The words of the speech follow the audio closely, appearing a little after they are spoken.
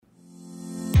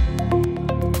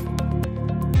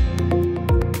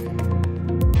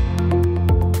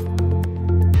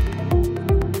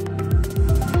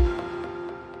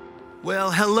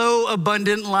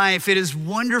Abundant Life. It is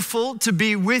wonderful to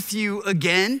be with you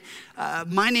again.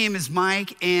 My name is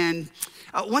Mike, and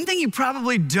one thing you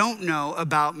probably don't know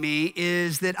about me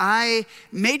is that I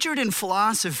majored in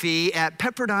philosophy at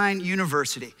Pepperdine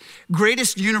University,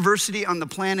 greatest university on the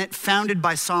planet, founded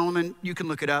by Solomon. You can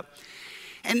look it up.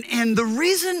 And the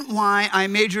reason why I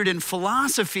majored in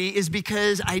philosophy is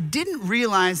because I didn't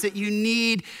realize that you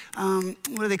need,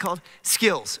 what are they called?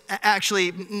 Skills,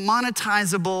 actually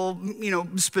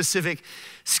monetizable, specific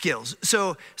skills.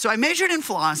 So I majored in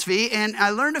philosophy and I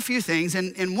learned a few things.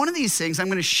 And one of these things I'm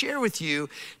gonna share with you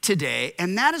today,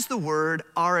 and that is the word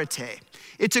arete.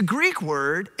 It's a Greek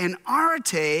word, and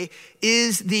arete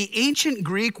is the ancient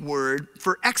Greek word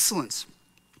for excellence.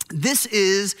 This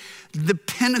is the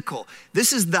pinnacle.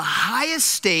 This is the highest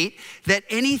state that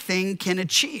anything can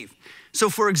achieve. So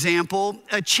for example,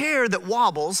 a chair that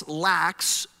wobbles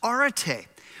lacks arete.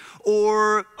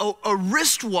 Or a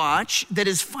wristwatch that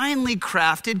is finely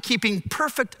crafted, keeping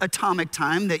perfect atomic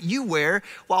time that you wear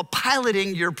while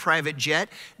piloting your private jet,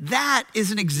 that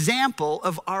is an example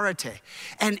of arete.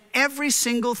 And every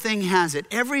single thing has it.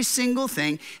 Every single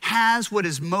thing has what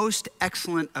is most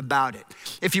excellent about it.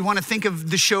 If you want to think of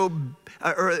the show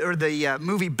or the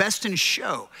movie Best in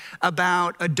Show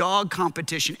about a dog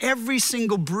competition, every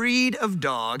single breed of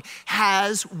dog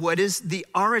has what is the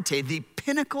arete, the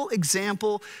pinnacle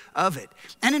example of it.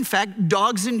 And in fact,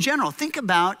 dogs in general, think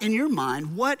about in your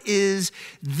mind, what is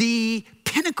the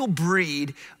pinnacle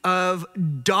breed of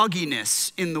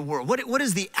dogginess in the world? What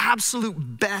is the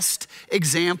absolute best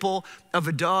example of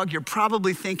a dog? You're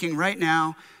probably thinking right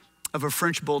now of a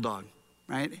French bulldog,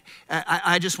 right?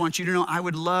 I just want you to know, I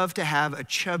would love to have a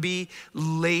chubby,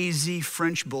 lazy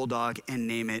French bulldog and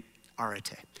name it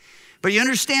arete. But you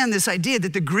understand this idea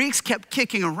that the Greeks kept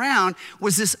kicking around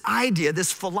was this idea,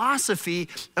 this philosophy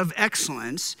of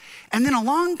excellence. And then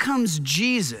along comes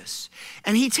Jesus,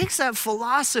 and he takes that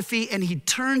philosophy and he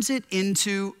turns it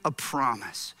into a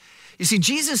promise. You see,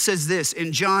 Jesus says this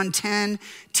in John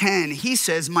 10:10. He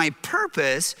says, "My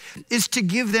purpose is to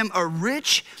give them a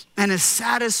rich and a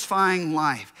satisfying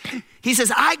life." He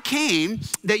says, "I came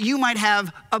that you might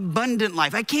have abundant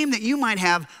life. I came that you might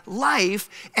have life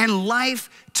and life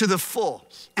to the full."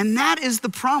 And that is the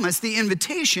promise, the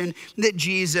invitation that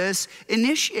Jesus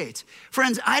initiates.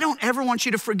 Friends, I don't ever want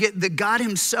you to forget that God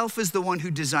himself is the one who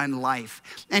designed life,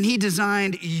 and he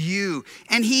designed you,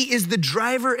 and he is the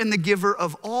driver and the giver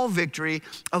of all victory,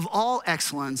 of all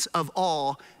excellence, of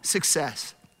all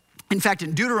success. In fact,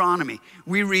 in Deuteronomy,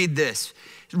 we read this.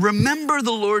 "Remember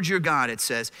the Lord your God," it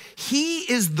says. "He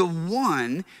is the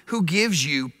one who gives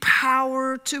you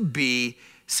power to be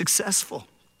successful."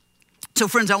 So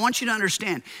friends, I want you to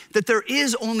understand that there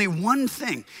is only one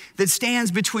thing that stands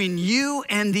between you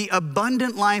and the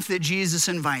abundant life that Jesus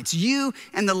invites, you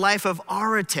and the life of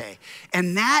arete.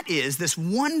 And that is, this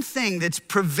one thing that's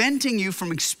preventing you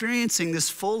from experiencing this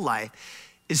full life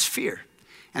is fear.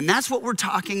 And that's what we're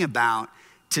talking about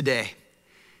today.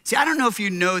 See, I don't know if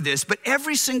you know this, but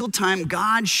every single time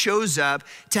God shows up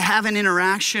to have an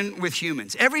interaction with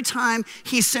humans, every time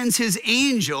he sends his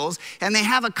angels and they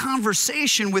have a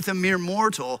conversation with a mere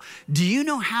mortal, do you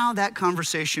know how that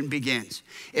conversation begins?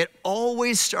 It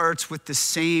always starts with the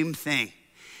same thing.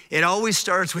 It always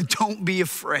starts with, "Don't be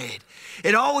afraid."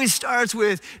 It always starts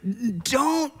with,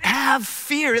 "Don't have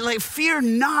fear." Like, "Fear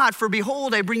not, for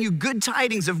behold, I bring you good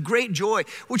tidings of great joy,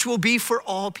 which will be for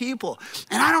all people."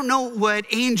 And I don't know what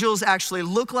angels actually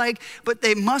look like, but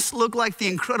they must look like the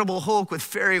Incredible Hulk with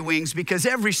fairy wings, because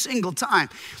every single time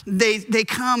they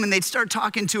come and they start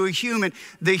talking to a human,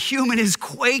 the human is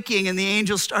quaking, and the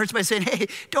angel starts by saying, "Hey,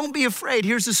 don't be afraid.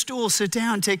 Here's a stool. Sit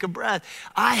down, take a breath.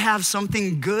 I have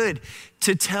something good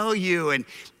to tell you."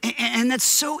 And that's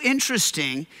so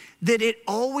interesting that it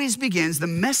always begins, the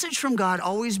message from God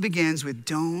always begins with,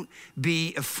 "Don't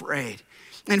be afraid."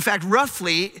 In fact,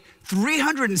 roughly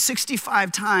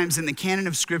 365 times in the canon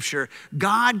of Scripture,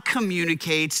 God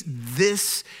communicates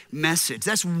this message.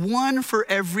 That's one for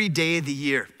every day of the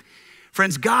year.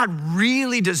 Friends, God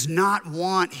really does not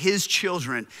want his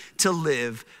children to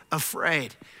live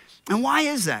afraid. And why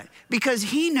is that? Because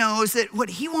he knows that what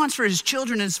he wants for his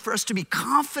children is for us to be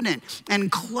confident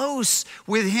and close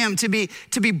with him, to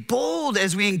be bold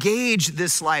as we engage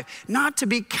this life, not to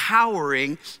be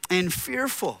cowering and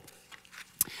fearful.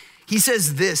 He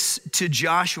says this to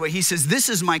Joshua. He says, "This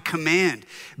is my command.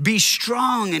 Be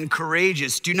strong and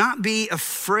courageous. Do not be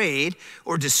afraid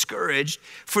or discouraged,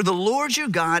 for the Lord your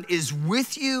God is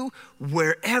with you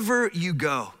wherever you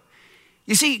go."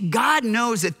 You see, God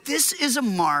knows that this is a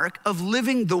mark of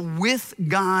living the with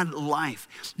God life,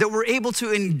 that we're able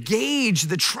to engage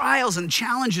the trials and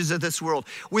challenges of this world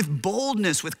with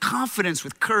boldness, with confidence,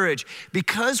 with courage,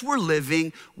 because we're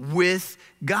living with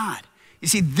God. You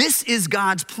see, this is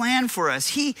God's plan for us.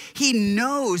 He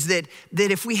knows that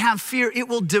if we have fear, it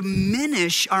will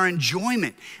diminish our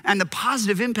enjoyment and the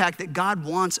positive impact that God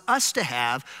wants us to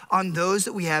have on those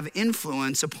that we have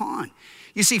influence upon.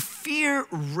 You see, fear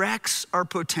wrecks our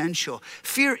potential.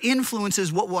 Fear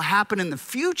influences what will happen in the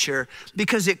future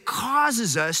because it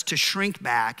causes us to shrink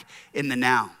back in the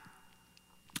now.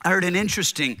 I heard an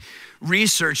interesting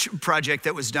research project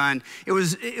that was done. It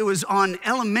was on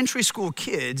elementary school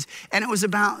kids, and it was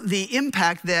about the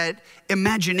impact that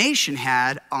imagination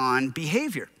had on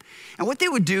behavior. And what they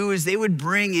would do is they would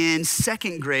bring in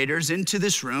second graders into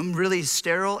this room, really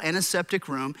sterile, antiseptic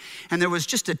room, and there was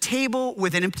just a table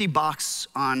with an empty box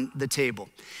on the table.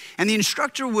 And the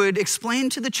instructor would explain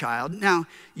to the child, now,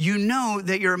 you know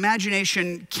that your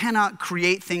imagination cannot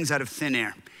create things out of thin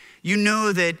air. You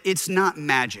know that it's not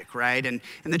magic, right? And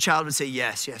the child would say,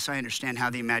 yes, I understand how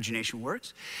the imagination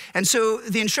works. And so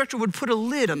the instructor would put a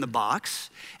lid on the box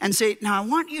and say, now I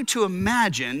want you to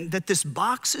imagine that this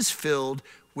box is filled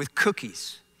with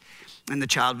cookies. And the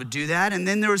child would do that, and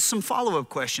then there was some follow-up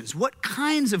questions. What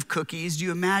kinds of cookies do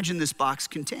you imagine this box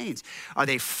contains? Are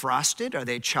they frosted? Are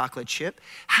they chocolate chip?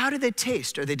 How do they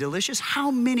taste? Are they delicious? How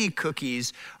many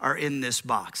cookies are in this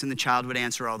box? And the child would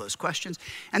answer all those questions.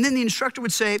 And then the instructor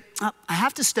would say, I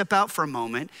have to step out for a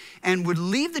moment, and would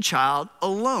leave the child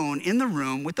alone in the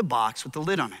room with the box with the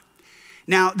lid on it.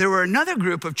 Now, there were another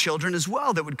group of children as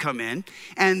well that would come in,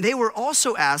 and they were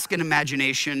also asked an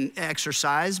imagination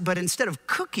exercise, but instead of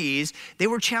cookies, they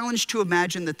were challenged to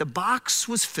imagine that the box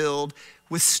was filled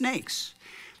with snakes.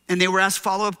 And they were asked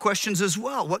follow-up questions as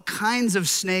well. What kinds of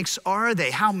snakes are they?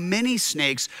 How many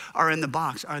snakes are in the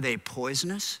box? Are they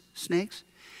poisonous snakes?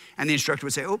 And the instructor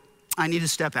would say, I need to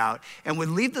step out, and would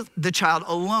leave the child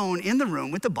alone in the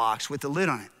room with the box with the lid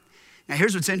on it. Now,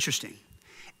 here's what's interesting.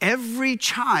 Every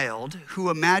child who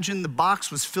imagined the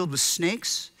box was filled with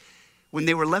snakes, when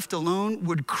they were left alone,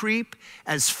 would creep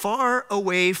as far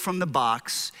away from the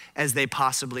box as they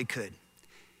possibly could.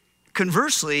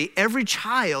 Conversely, every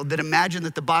child that imagined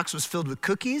that the box was filled with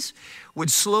cookies would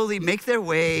slowly make their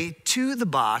way to the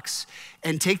box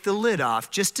and take the lid off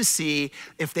just to see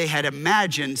if they had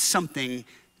imagined something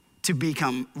to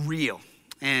become real.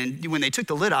 And when they took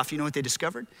the lid off, you know what they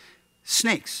discovered?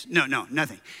 Snakes. No,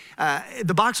 nothing.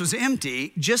 The box was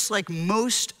empty, just like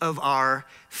most of our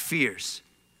fears.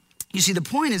 You see, the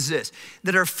point is this,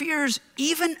 that our fears,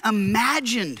 even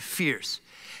imagined fears,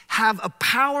 have a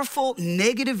powerful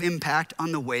negative impact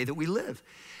on the way that we live.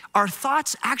 Our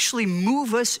thoughts actually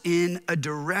move us in a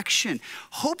direction.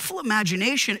 Hopeful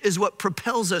imagination is what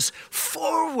propels us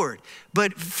forward,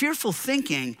 but fearful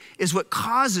thinking is what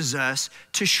causes us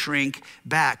to shrink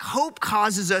back. Hope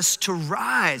causes us to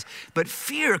rise, but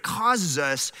fear causes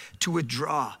us to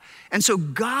withdraw. And so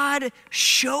God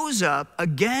shows up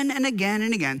again and again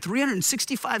and again,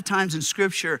 365 times in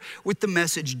Scripture with the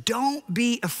message, don't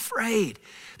be afraid,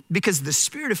 because the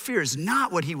spirit of fear is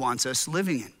not what he wants us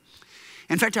living in.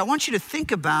 In fact, I want you to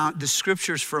think about the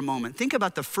Scriptures for a moment. Think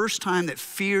about the first time that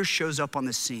fear shows up on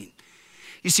the scene.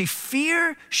 You see,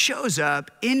 fear shows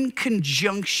up in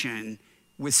conjunction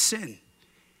with sin.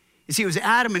 You see, it was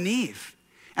Adam and Eve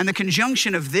and the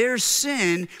conjunction of their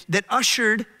sin that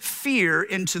ushered fear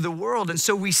into the world. And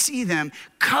so we see them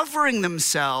covering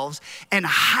themselves and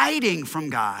hiding from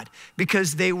God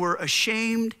because they were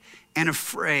ashamed and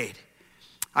afraid.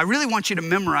 I really want you to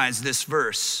memorize this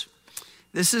verse.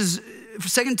 This is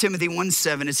 2 Timothy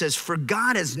 1:7. It says, for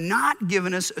God has not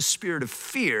given us a spirit of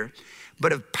fear,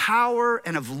 but of power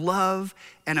and of love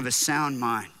and of a sound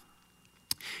mind.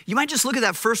 You might just look at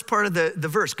that first part of the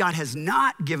verse. God has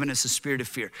not given us a spirit of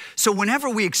fear. So whenever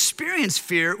we experience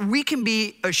fear, we can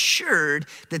be assured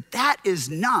that that is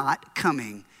not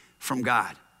coming from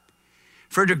God.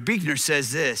 Frederick Buechner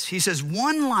says this. He says,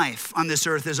 one life on this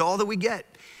earth is all that we get.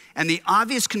 And the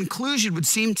obvious conclusion would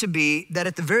seem to be that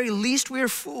at the very least we are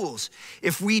fools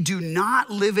if we do not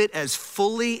live it as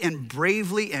fully and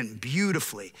bravely and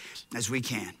beautifully as we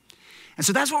can. And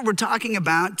so that's what we're talking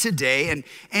about today.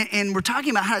 And we're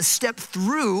talking about how to step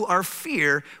through our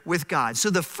fear with God. So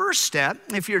the first step,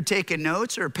 if you're taking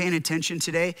notes or paying attention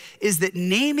today, is that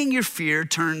naming your fear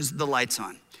turns the lights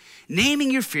on.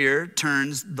 Naming your fear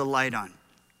turns the light on.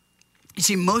 You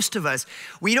see, most of us,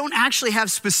 we don't actually have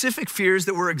specific fears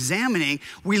that we're examining.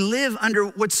 We live under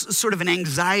what's sort of an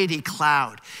anxiety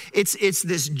cloud. It's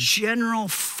this general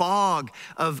fog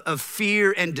of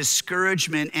fear and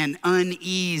discouragement and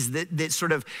unease that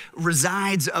sort of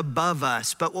resides above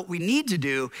us. But what we need to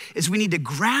do is we need to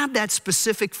grab that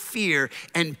specific fear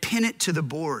and pin it to the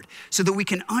board so that we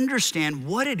can understand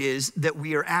what it is that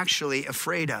we are actually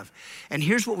afraid of. And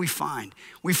here's what we find.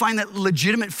 We find that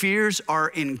legitimate fears are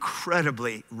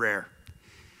incredibly rare.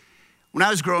 When I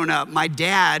was growing up, my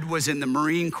dad was in the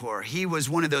Marine Corps. He was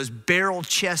one of those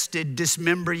barrel-chested,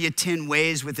 dismember you 10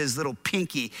 ways with his little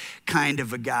pinky kind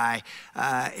of a guy.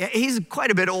 He's quite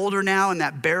a bit older now, and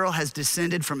that barrel has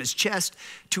descended from his chest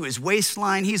to his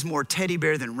waistline. He's more teddy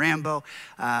bear than Rambo.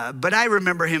 But I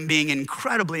remember him being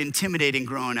incredibly intimidating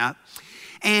growing up.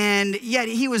 And yet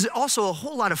he was also a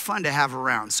whole lot of fun to have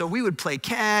around. So we would play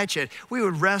catch and we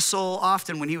would wrestle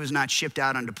often when he was not shipped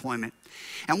out on deployment.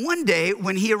 And one day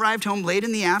when he arrived home late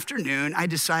in the afternoon, I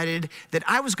decided that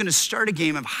I was gonna start a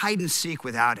game of hide and seek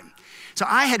without him. So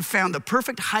I had found the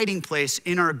perfect hiding place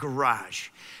in our garage.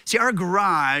 See, our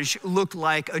garage looked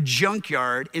like a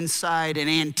junkyard inside an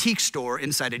antique store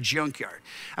inside a junkyard.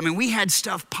 I mean, we had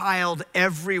stuff piled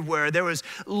everywhere. There was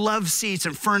love seats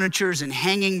and furnitures and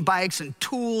hanging bikes and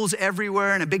tools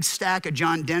everywhere and a big stack of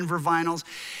John Denver vinyls.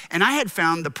 And I had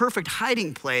found the perfect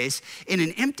hiding place in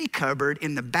an empty cupboard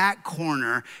in the back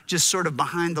corner, just sort of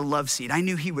behind the love seat. I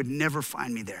knew he would never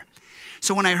find me there.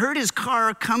 So when I heard his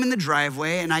car come in the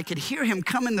driveway and I could hear him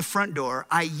come in the front door,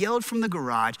 I yelled from the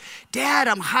garage, "Dad,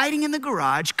 I'm hiding in the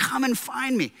garage, come and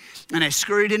find me." And I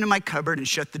scurried into my cupboard and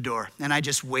shut the door. And I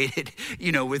just waited,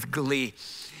 with glee.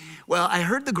 Well, I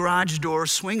heard the garage door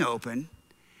swing open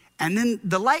and then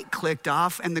the light clicked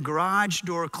off and the garage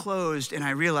door closed, and I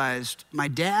realized my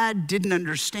dad didn't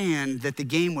understand that the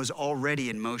game was already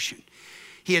in motion.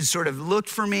 He had sort of looked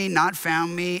for me, not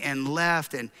found me, and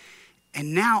left, and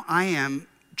now I am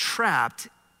trapped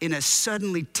in a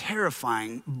suddenly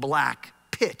terrifying black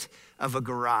pit of a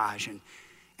garage.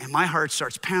 And my heart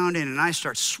starts pounding and I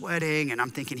start sweating and I'm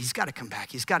thinking, he's gotta come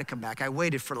back, he's gotta come back. I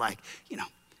waited for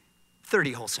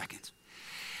 30 whole seconds.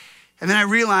 And then I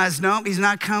realized, no, he's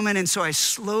not coming. And so I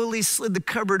slowly slid the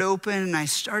cupboard open and I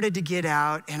started to get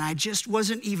out, and I just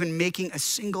wasn't even making a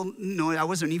single noise. I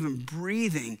wasn't even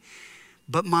breathing.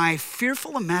 But my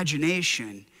fearful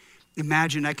imagination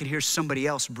imagined I could hear somebody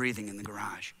else breathing in the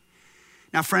garage.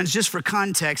 Now, friends, just for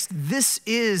context, this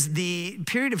is the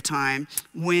period of time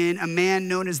when a man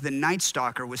known as the Night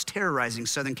Stalker was terrorizing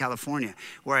Southern California,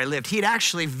 where I lived. He had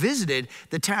actually visited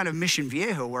the town of Mission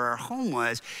Viejo, where our home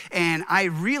was, and I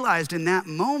realized in that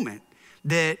moment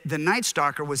that the Night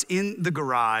Stalker was in the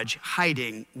garage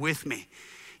hiding with me.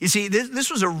 You see,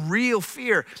 this was a real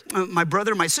fear. My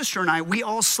brother, my sister, and I, we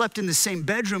all slept in the same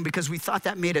bedroom because we thought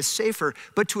that made us safer.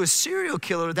 But to a serial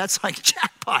killer, that's like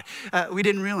jackpot. We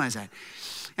didn't realize that.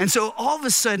 And so all of a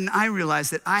sudden, I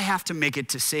realized that I have to make it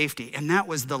to safety. And that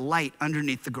was the light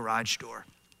underneath the garage door.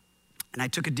 And I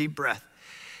took a deep breath.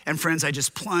 And friends, I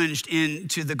just plunged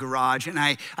into the garage and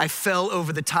I fell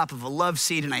over the top of a love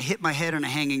seat and I hit my head on a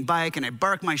hanging bike and I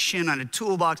barked my shin on a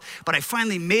toolbox, but I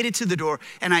finally made it to the door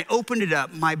and I opened it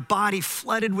up. My body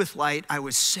flooded with light. I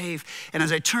was safe. And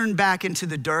as I turned back into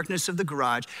the darkness of the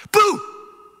garage, boom!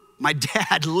 My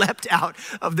dad leapt out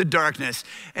of the darkness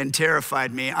and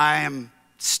terrified me. I am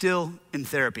still in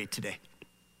therapy today.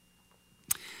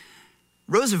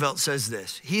 Roosevelt says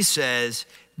this. He says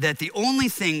that the only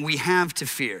thing we have to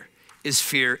fear is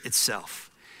fear itself.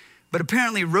 But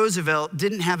apparently Roosevelt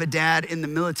didn't have a dad in the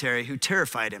military who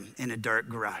terrified him in a dark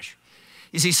garage.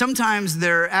 You see, sometimes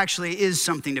there actually is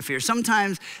something to fear.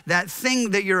 Sometimes that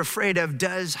thing that you're afraid of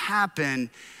does happen,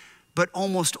 but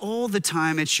almost all the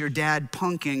time it's your dad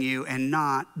punking you and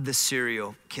not the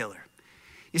serial killer.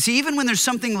 You see, even when there's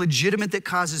something legitimate that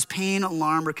causes pain,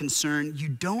 alarm, or concern, you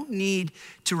don't need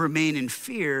to remain in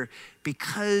fear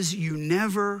because you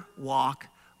never walk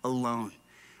alone.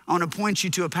 I want to point you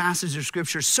to a passage of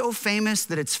scripture so famous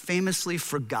that it's famously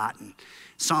forgotten.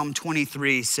 Psalm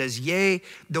 23 says, "Yea,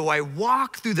 though I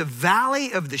walk through the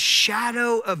valley of the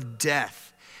shadow of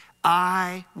death,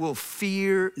 I will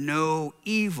fear no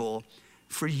evil,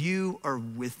 for you are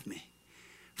with me."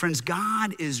 Friends,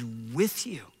 God is with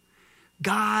you.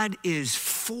 God is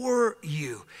for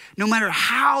you. No matter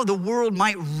how the world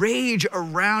might rage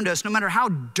around us, no matter how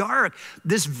dark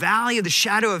this valley of the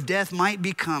shadow of death might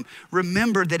become,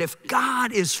 remember that if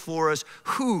God is for us,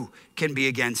 who can be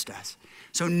against us?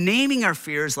 So naming our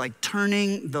fears like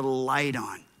turning the light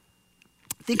on.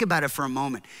 Think about it for a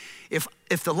moment.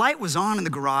 If the light was on in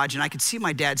the garage and I could see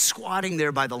my dad squatting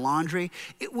there by the laundry,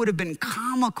 it would have been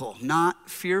comical, not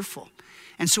fearful.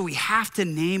 And so we have to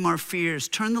name our fears,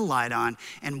 turn the light on,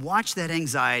 and watch that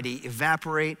anxiety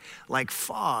evaporate like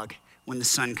fog when the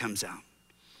sun comes out.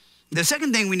 The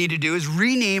second thing we need to do is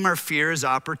rename our fear as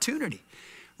opportunity.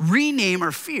 Rename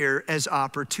our fear as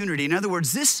opportunity. In other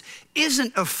words, this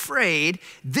isn't afraid,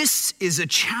 this is a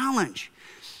challenge.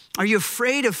 Are you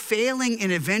afraid of failing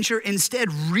in adventure?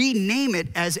 Instead, rename it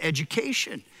as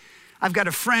education. I've got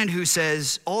a friend who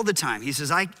says all the time, he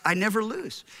says, I never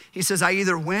lose. He says, I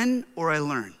either win or I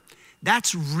learn.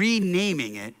 That's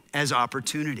renaming it as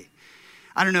opportunity.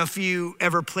 I don't know if you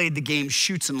ever played the game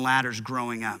Chutes and Ladders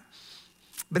growing up.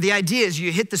 But the idea is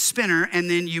you hit the spinner and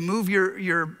then you move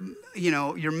your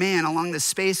man along the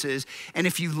spaces. And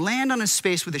if you land on a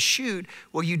space with a chute,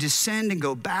 well, you descend and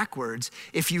go backwards.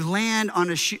 If you land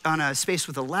on a space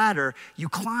with a ladder, you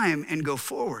climb and go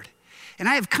forward. And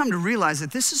I have come to realize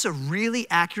that this is a really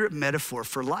accurate metaphor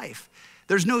for life.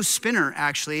 There's no spinner,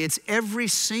 actually. It's every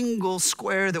single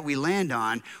square that we land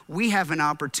on, we have an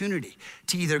opportunity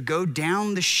to either go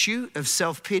down the chute of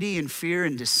self-pity and fear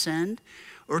and descend,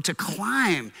 or to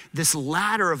climb this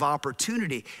ladder of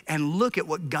opportunity and look at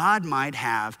what God might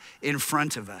have in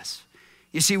front of us.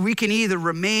 You see, we can either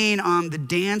remain on the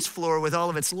dance floor with all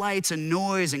of its lights and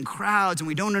noise and crowds and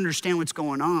we don't understand what's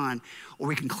going on, or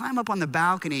we can climb up on the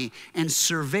balcony and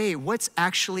survey what's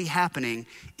actually happening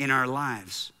in our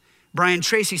lives. Brian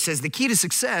Tracy says the key to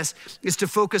success is to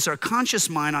focus our conscious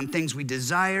mind on things we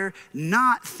desire,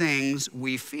 not things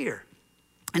we fear.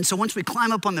 And so once we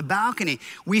climb up on the balcony,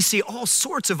 we see all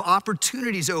sorts of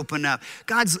opportunities open up.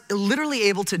 God's literally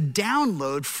able to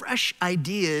download fresh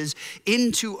ideas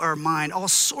into our mind, all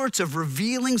sorts of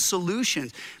revealing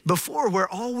solutions before where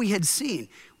all we had seen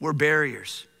were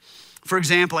barriers. For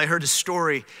example, I heard a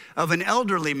story of an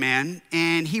elderly man,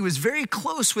 and he was very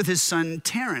close with his son,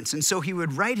 Terrence. And so he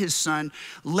would write his son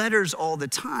letters all the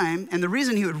time. And the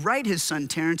reason he would write his son,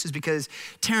 Terrence, is because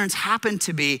Terrence happened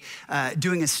to be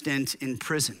doing a stint in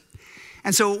prison.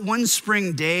 And so one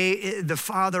spring day, the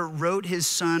father wrote his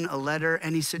son a letter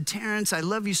and he said, Terrence, I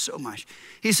love you so much.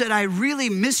 He said, I really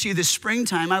miss you this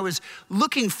springtime. I was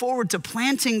looking forward to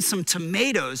planting some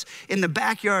tomatoes in the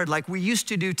backyard like we used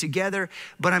to do together,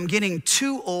 but I'm getting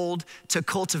too old to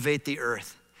cultivate the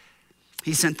earth.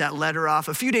 He sent that letter off.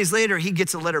 A few days later, he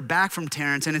gets a letter back from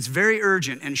Terrence, and it's very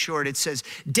urgent and short. It says,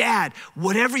 Dad,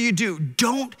 whatever you do,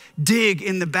 don't dig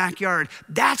in the backyard.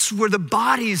 That's where the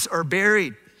bodies are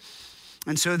buried.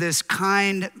 And so this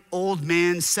kind old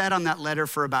man sat on that letter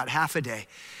for about half a day,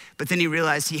 but then he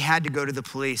realized he had to go to the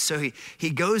police. So he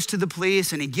goes to the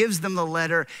police and he gives them the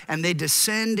letter, and they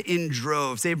descend in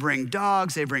droves. They bring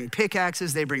dogs, they bring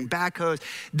pickaxes, they bring backhoes.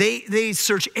 They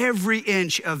search every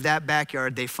inch of that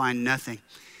backyard. They find nothing.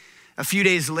 A few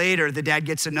days later, the dad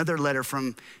gets another letter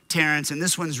from Terrence, and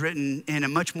this one's written in a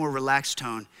much more relaxed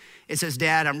tone. It says,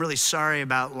 Dad, I'm really sorry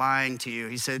about lying to you.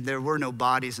 He said, there were no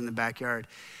bodies in the backyard.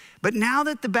 But now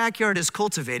that the backyard is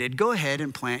cultivated, go ahead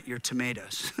and plant your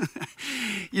tomatoes.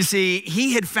 You see,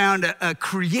 he had found a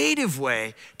creative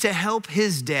way to help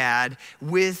his dad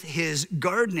with his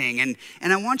gardening. And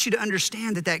I want you to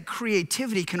understand that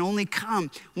creativity can only come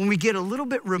when we get a little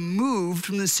bit removed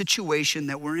from the situation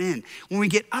that we're in, when we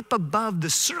get up above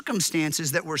the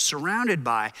circumstances that we're surrounded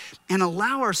by and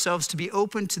allow ourselves to be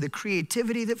open to the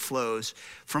creativity that flows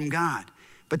from God.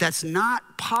 But that's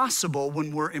not possible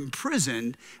when we're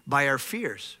imprisoned by our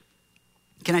fears.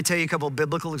 Can I tell you a couple of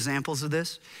biblical examples of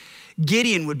this?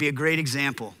 Gideon would be a great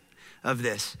example of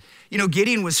this. You know,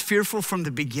 Gideon was fearful from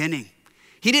the beginning.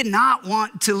 He did not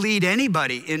want to lead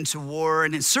anybody into war,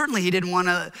 and certainly he didn't want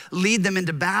to lead them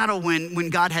into battle when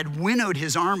God had winnowed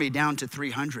his army down to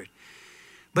 300.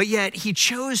 But yet he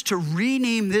chose to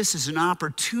rename this as an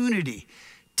opportunity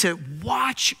to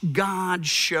watch God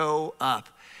show up.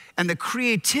 And the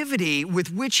creativity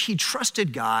with which he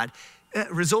trusted God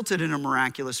resulted in a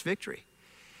miraculous victory.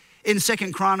 In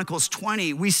 2 Chronicles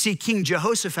 20, we see King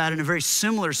Jehoshaphat in a very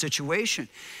similar situation.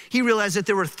 He realized that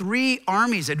there were 3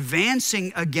 armies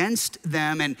advancing against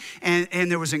them,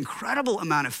 and there was an incredible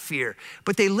amount of fear.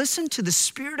 But they listened to the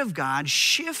Spirit of God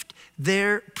shift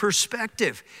their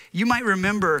perspective. You might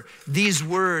remember these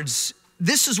words.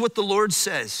 This is what the Lord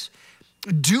says.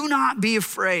 Do not be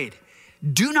afraid.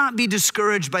 Do not be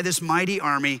discouraged by this mighty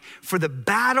army, for the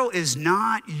battle is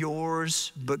not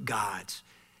yours, but God's.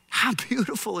 How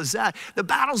beautiful is that? The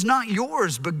battle's not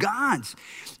yours, but God's.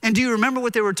 And do you remember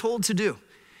what they were told to do?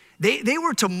 They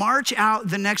were to march out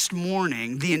the next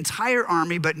morning, the entire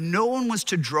army, but no one was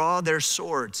to draw their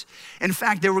swords. In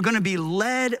fact, they were going to be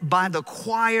led by the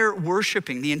choir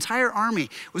worshiping. The entire army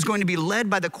was going to be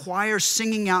led by the choir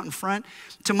singing out in front.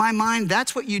 To my mind,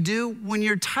 that's what you do when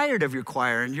you're tired of your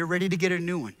choir and you're ready to get a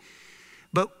new one.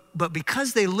 But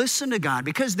because they listened to God,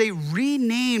 because they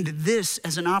renamed this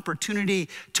as an opportunity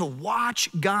to watch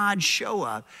God show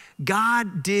up,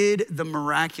 God did the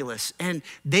miraculous, and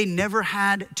they never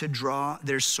had to draw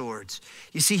their swords.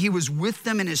 You see, he was with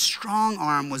them, and his strong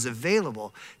arm was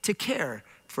available to care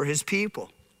for his people.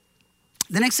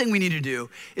 The next thing we need to do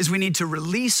is we need to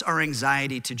release our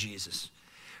anxiety to Jesus.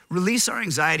 Release our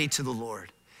anxiety to the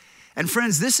Lord. And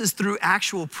friends, this is through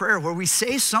actual prayer where we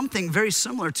say something very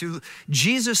similar to,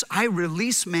 Jesus, I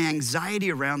release my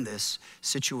anxiety around this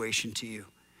situation to you.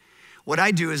 What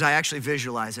I do is I actually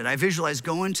visualize it. I visualize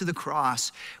going to the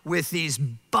cross with these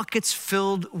buckets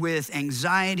filled with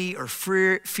anxiety or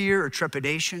fear or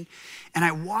trepidation. And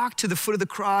I walk to the foot of the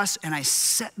cross and I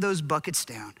set those buckets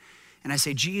down. And I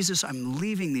say, Jesus, I'm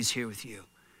leaving these here with you.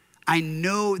 I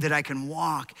know that I can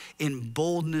walk in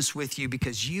boldness with you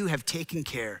because you have taken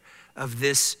care of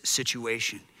this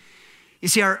situation. You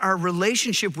see, our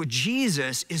relationship with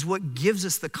Jesus is what gives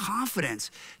us the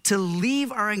confidence to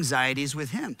leave our anxieties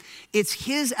with him. It's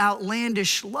his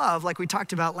outlandish love, like we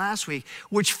talked about last week,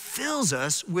 which fills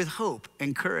us with hope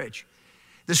and courage.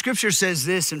 The scripture says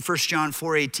this in 1 John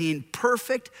 4:18,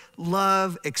 perfect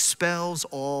love expels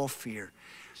all fear.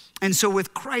 And so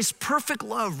with Christ's perfect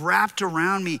love wrapped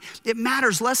around me, it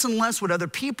matters less and less what other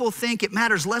people think. It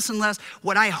matters less and less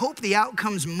what I hope the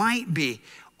outcomes might be.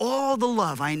 All the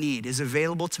love I need is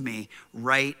available to me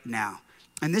right now.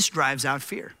 And this drives out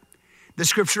fear. The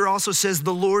scripture also says,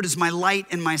 the Lord is my light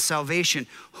and my salvation.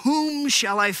 Whom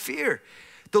shall I fear?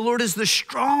 The Lord is the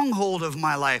stronghold of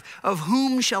my life. Of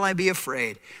whom shall I be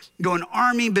afraid? Though an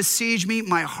army besiege me,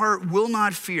 my heart will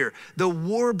not fear. Though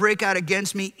war break out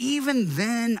against me, even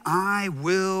then I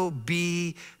will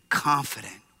be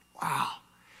confident. Wow.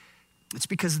 It's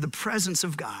because of the presence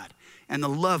of God and the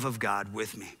love of God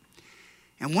with me.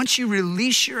 And once you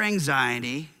release your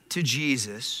anxiety to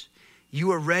Jesus,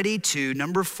 you are ready to,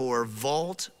 number 4,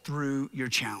 vault through your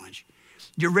challenge.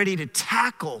 You're ready to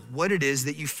tackle what it is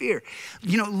that you fear.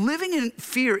 You know, living in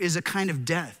fear is a kind of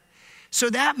death. So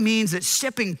that means that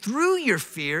stepping through your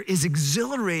fear is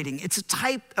exhilarating. It's a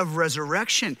type of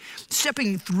resurrection.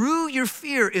 Stepping through your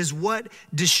fear is what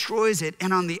destroys it.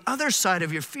 And on the other side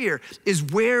of your fear is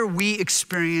where we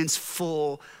experience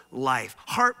full life,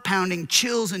 heart-pounding,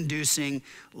 chills-inducing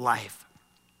life.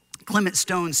 Clement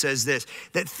Stone says this,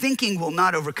 that thinking will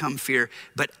not overcome fear,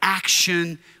 but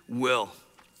action will.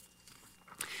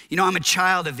 You know, I'm a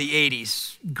child of the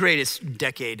 80s, greatest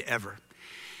decade ever.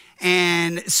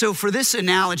 And so for this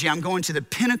analogy, I'm going to the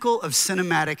pinnacle of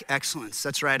cinematic excellence.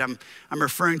 That's right, I'm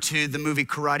referring to the movie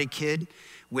Karate Kid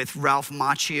with Ralph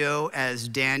Macchio as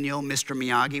Daniel, Mr.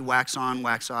 Miyagi, wax on,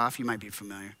 wax off. You might be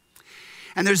familiar.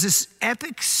 And there's this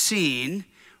epic scene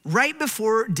right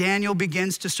before Daniel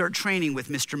begins to start training with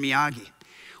Mr. Miyagi,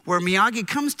 where Miyagi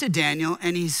comes to Daniel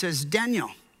and he says,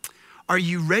 Daniel, are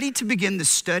you ready to begin the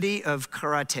study of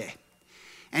karate?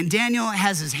 And Daniel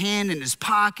has his hand in his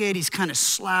pocket. He's kind of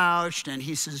slouched and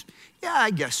he says, yeah,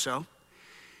 I guess so.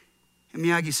 And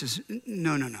Miyagi says,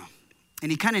 no.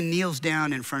 And he kind of kneels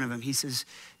down in front of him. He says,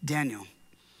 Daniel,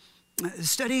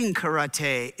 studying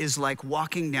karate is like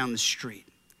walking down the street.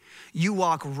 You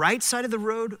walk right side of the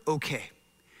road, okay.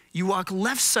 You walk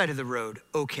left side of the road,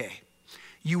 okay.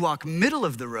 You walk middle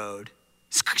of the road,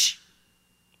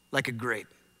 like a grape.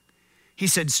 He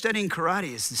said, studying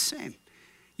karate is the same.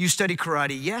 You study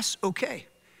karate, yes, okay.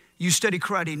 You study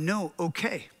karate, no,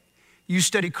 okay. You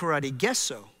study karate, guess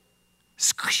so.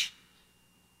 Squish,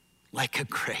 like a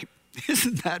grape.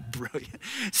 Isn't that brilliant?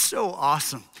 So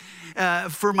awesome.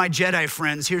 For my Jedi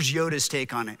friends, here's Yoda's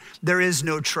take on it. There is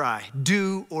no try.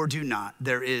 Do or do not.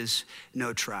 There is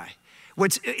no try.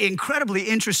 What's incredibly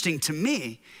interesting to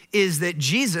me is that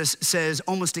Jesus says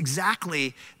almost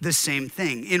exactly the same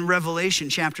thing. In Revelation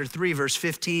chapter 3, verse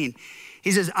 15,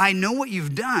 he says, I know what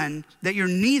you've done, that you're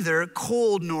neither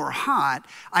cold nor hot.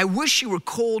 I wish you were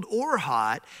cold or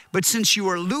hot, but since you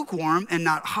are lukewarm and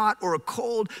not hot or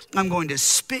cold, I'm going to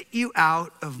spit you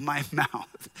out of my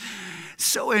mouth.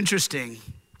 So interesting.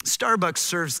 Starbucks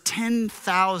serves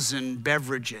 10,000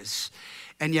 beverages,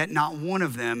 and yet not one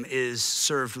of them is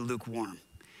served lukewarm,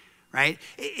 right?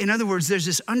 In other words, there's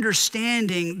this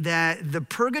understanding that the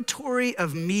purgatory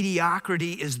of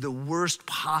mediocrity is the worst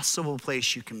possible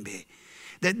place you can be.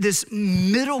 That this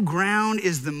middle ground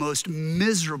is the most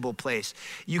miserable place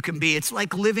you can be. It's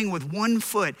like living with one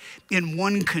foot in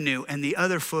one canoe and the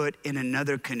other foot in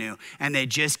another canoe, and they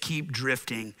just keep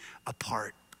drifting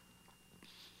apart.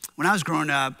 When I was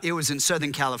growing up, it was in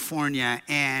Southern California,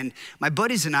 and my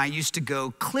buddies and I used to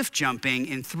go cliff jumping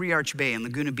in Three Arch Bay in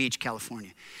Laguna Beach,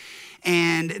 California.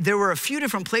 And there were a few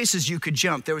different places you could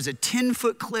jump. There was a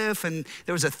 10-foot cliff and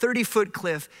there was a 30-foot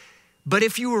cliff. But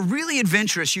if you were really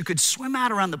adventurous, you could swim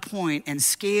out around the point and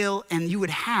scale, and you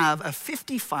would have a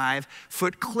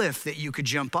 55-foot cliff that you could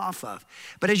jump off of.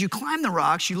 But as you climbed the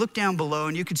rocks, you looked down below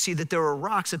and you could see that there were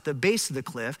rocks at the base of the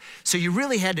cliff. So you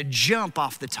really had to jump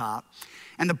off the top.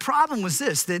 And the problem was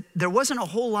this, that there wasn't a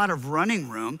whole lot of running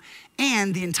room,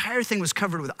 and the entire thing was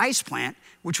covered with ice plant,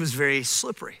 which was very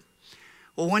slippery.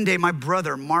 Well, one day my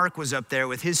brother, Mark, was up there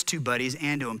with his two buddies,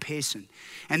 Ando and Payson,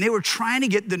 and they were trying to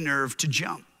get the nerve to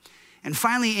jump. And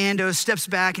finally, Ando steps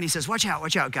back and he says, watch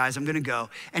out, guys, I'm gonna go.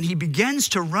 And he begins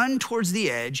to run towards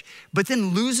the edge, but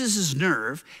then loses his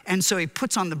nerve, and so he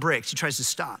puts on the brakes. He tries to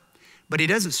stop, but he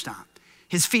doesn't stop.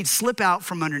 His feet slip out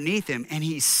from underneath him, and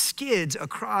he skids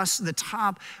across the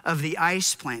top of the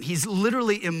ice plant. He's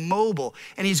literally immobile,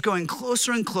 and he's going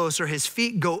closer and closer. His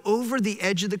feet go over the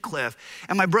edge of the cliff,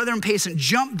 and my brother and Payson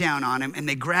jump down on him, and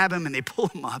they grab him, and they pull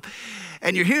him up.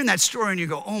 And you're hearing that story, and you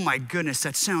go, oh my goodness,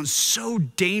 that sounds so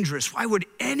dangerous. Why would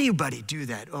anybody do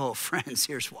that? Oh, friends,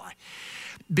 here's why.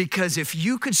 Because if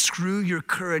you could screw your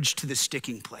courage to the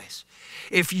sticking place,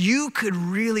 if you could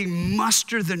really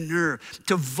muster the nerve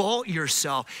to vault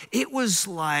yourself, it was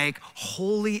like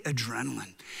holy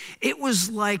adrenaline. It was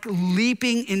like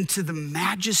leaping into the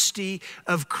majesty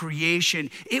of creation.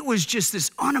 It was just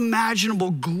this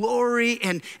unimaginable glory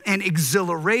and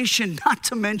exhilaration, not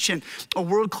to mention a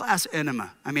world-class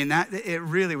enema. I mean, it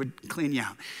really would clean you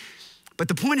out. But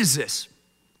the point is this.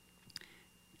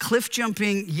 Cliff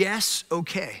jumping, yes,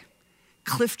 okay.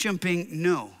 Cliff jumping,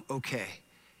 no, okay.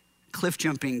 Cliff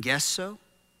jumping, yes, so,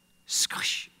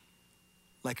 squish,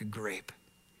 like a grape.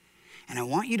 And I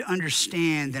want you to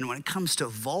understand that when it comes to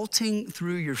vaulting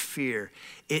through your fear,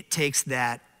 it takes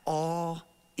that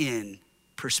all-in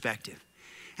perspective.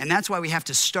 And that's why we have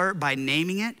to start by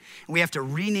naming it, and we have to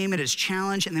rename it as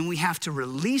challenge, and then we have to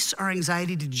release our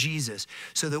anxiety to Jesus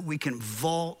so that we can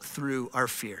vault through our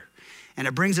fear. And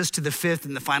it brings us to the fifth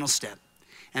and the final step,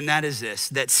 and that is this,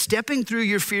 that stepping through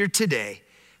your fear today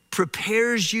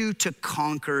prepares you to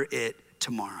conquer it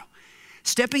tomorrow.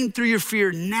 Stepping through your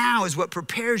fear now is what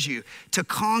prepares you to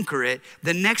conquer it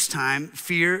the next time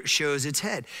fear shows its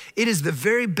head. It is the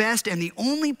very best and the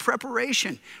only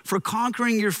preparation for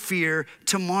conquering your fear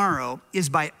tomorrow is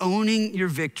by owning your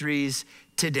victories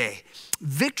today.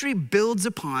 Victory builds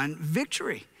upon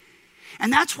victory.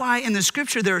 And that's why in the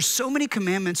scripture, there are so many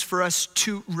commandments for us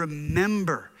to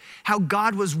remember how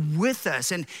God was with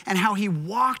us and how he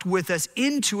walked with us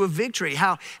into a victory,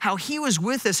 how he was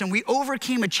with us and we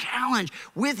overcame a challenge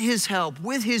with his help,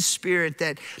 with his spirit,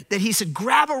 that he said,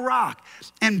 grab a rock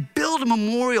and build a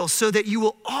memorial so that you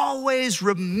will always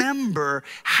remember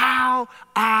how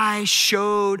I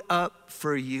showed up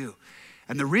for you.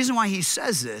 And the reason why he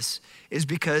says this is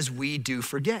because we do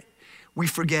forget. We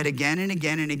forget again and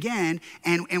again and again,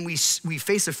 and we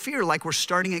face a fear like we're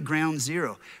starting at ground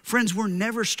zero. Friends, we're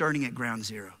never starting at ground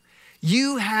zero.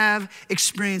 You have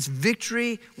experienced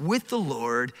victory with the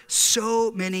Lord so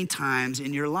many times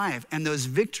in your life, and those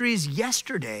victories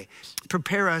yesterday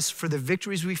prepare us for the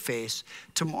victories we face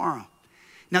tomorrow.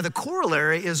 Now, the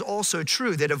corollary is also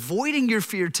true, that avoiding your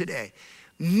fear today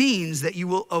means that you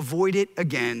will avoid it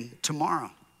again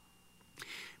tomorrow.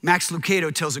 Max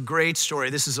Lucado tells a great story.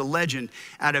 This is a legend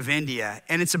out of India,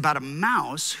 and it's about a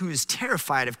mouse who is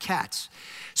terrified of cats.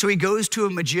 So he goes to a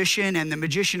magician, and the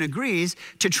magician agrees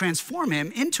to transform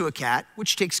him into a cat,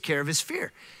 which takes care of his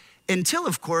fear, until,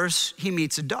 of course, he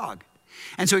meets a dog.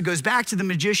 And so he goes back to the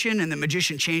magician, and the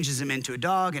magician changes him into a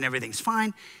dog, and everything's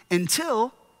fine,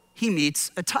 until he meets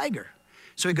a tiger.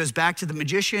 So he goes back to the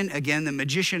magician. Again, the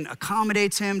magician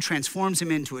accommodates him, transforms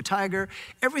him into a tiger.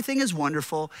 Everything is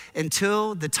wonderful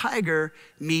until the tiger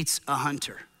meets a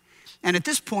hunter. And at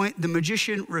this point, the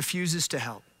magician refuses to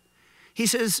help. He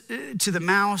says to the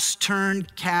mouse, turn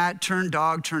cat, turn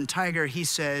dog, turn tiger, he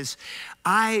says,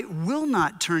 I will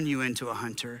not turn you into a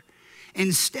hunter.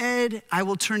 Instead, I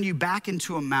will turn you back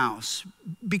into a mouse,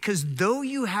 because though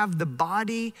you have the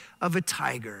body of a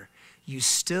tiger, you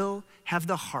still have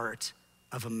the heart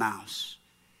of a mouse.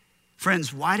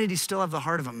 Friends, why did he still have the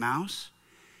heart of a mouse?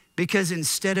 Because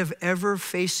instead of ever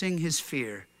facing his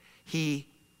fear, he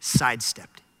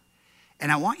sidestepped.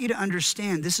 And I want you to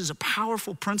understand this is a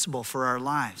powerful principle for our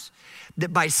lives,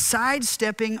 that by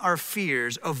sidestepping our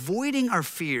fears, avoiding our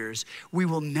fears, we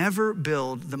will never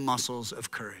build the muscles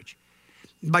of courage.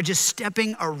 By just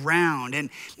stepping around. And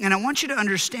I want you to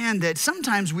understand that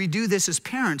sometimes we do this as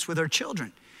parents with our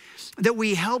children, that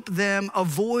we help them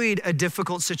avoid a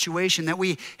difficult situation, that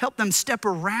we help them step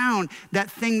around that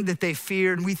thing that they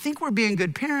feared. And we think we're being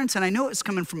good parents, and I know it's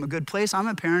coming from a good place. I'm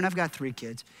a parent, I've got 3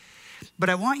 kids. but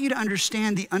I want you to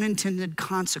understand the unintended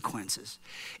consequences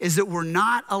is that we're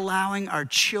not allowing our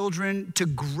children to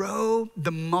grow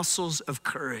the muscles of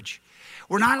courage.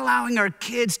 We're not allowing our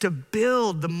kids to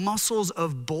build the muscles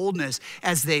of boldness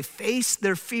as they face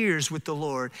their fears with the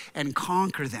Lord and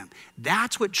conquer them.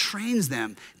 That's what trains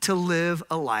them to live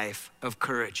a life of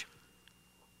courage.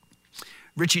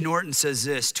 Richie Norton says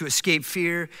this: to escape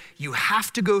fear, you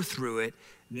have to go through it,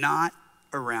 not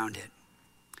around it.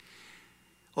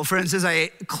 Well, friends, as I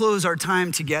close our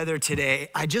time together today,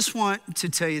 I just want to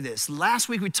tell you this. Last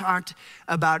week we talked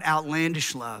about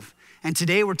outlandish love, and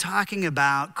today we're talking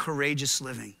about courageous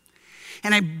living.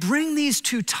 And I bring these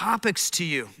two topics to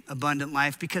you, Abundant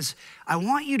Life, because I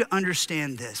want you to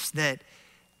understand this, that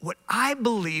what I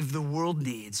believe the world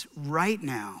needs right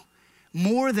now,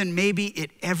 more than maybe it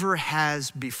ever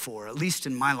has before, at least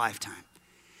in my lifetime,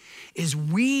 is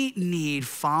we need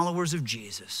followers of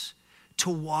Jesus to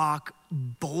walk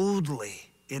boldly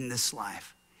in this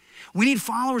life. We need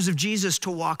followers of Jesus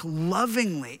to walk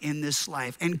lovingly in this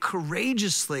life and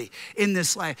courageously in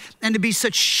this life, and to be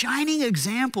such shining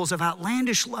examples of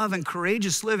outlandish love and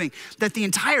courageous living that the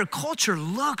entire culture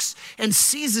looks and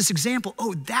sees this example.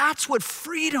 Oh, that's what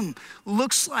freedom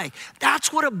looks like.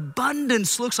 That's what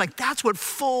abundance looks like. That's what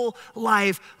full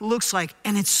life looks like.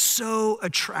 And it's so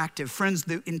attractive. Friends,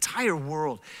 the entire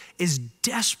world is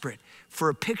desperate for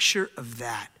a picture of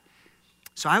that.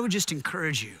 So I would just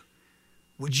encourage you,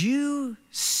 would you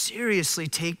seriously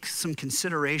take some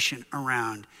consideration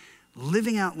around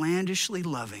living outlandishly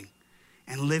loving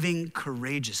and living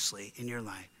courageously in your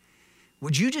life?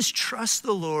 Would you just trust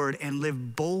the Lord and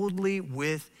live boldly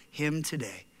with him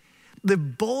today?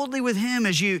 Live boldly with him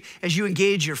as you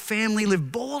engage your family.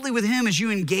 Live boldly with him as you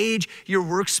engage your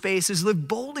workspaces. Live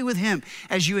boldly with him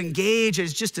as you engage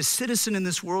as just a citizen in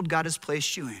this world God has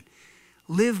placed you in.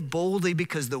 Live boldly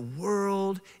because the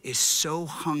world is so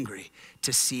hungry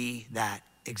to see that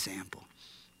example.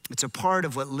 It's a part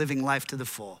of what living life to the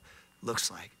full looks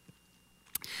like.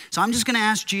 So I'm just gonna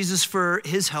ask Jesus for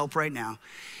his help right now.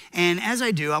 And as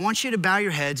I do, I want you to bow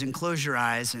your heads and close your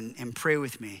eyes and pray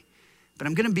with me. But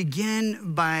I'm gonna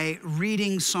begin by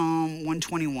reading Psalm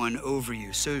 121 over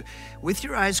you. So with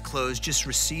your eyes closed, just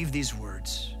receive these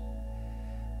words.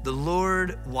 The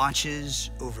Lord watches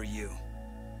over you.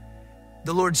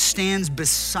 The Lord stands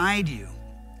beside you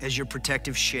as your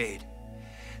protective shade.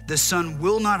 The sun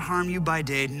will not harm you by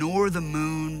day, nor the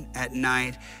moon at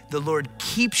night. The Lord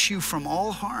keeps you from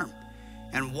all harm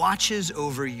and watches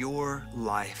over your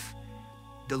life.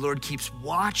 The Lord keeps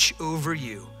watch over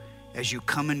you as you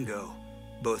come and go,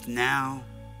 both now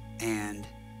and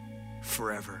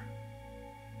forever.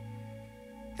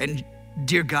 And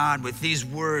dear God, with these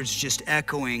words just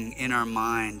echoing in our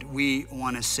mind, we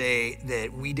want to say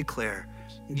that we declare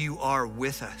you are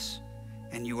with us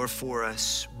and you are for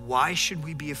us. Why should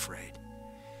we be afraid?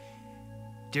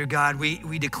 Dear God,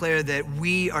 we declare that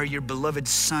we are your beloved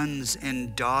sons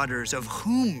and daughters. Of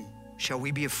whom shall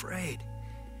we be afraid?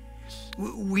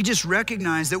 We just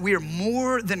recognize that we are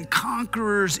more than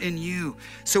conquerors in you.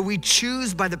 So we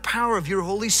choose by the power of your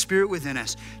Holy Spirit within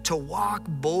us to walk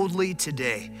boldly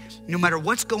today. No matter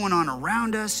what's going on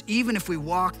around us, even if we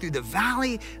walk through the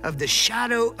valley of the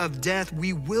shadow of death,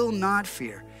 we will not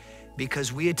fear,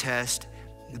 because we attest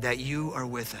that you are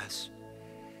with us,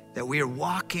 that we are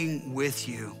walking with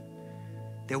you,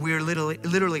 that we are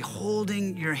literally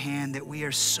holding your hand, that we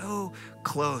are so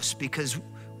close because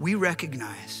we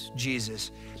recognize,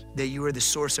 Jesus, that you are the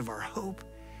source of our hope,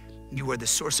 you are the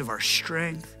source of our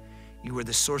strength, you are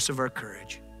the source of our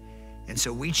courage. And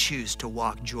so we choose to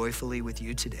walk joyfully with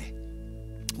you today.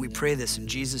 We pray this in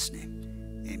Jesus'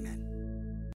 name, amen.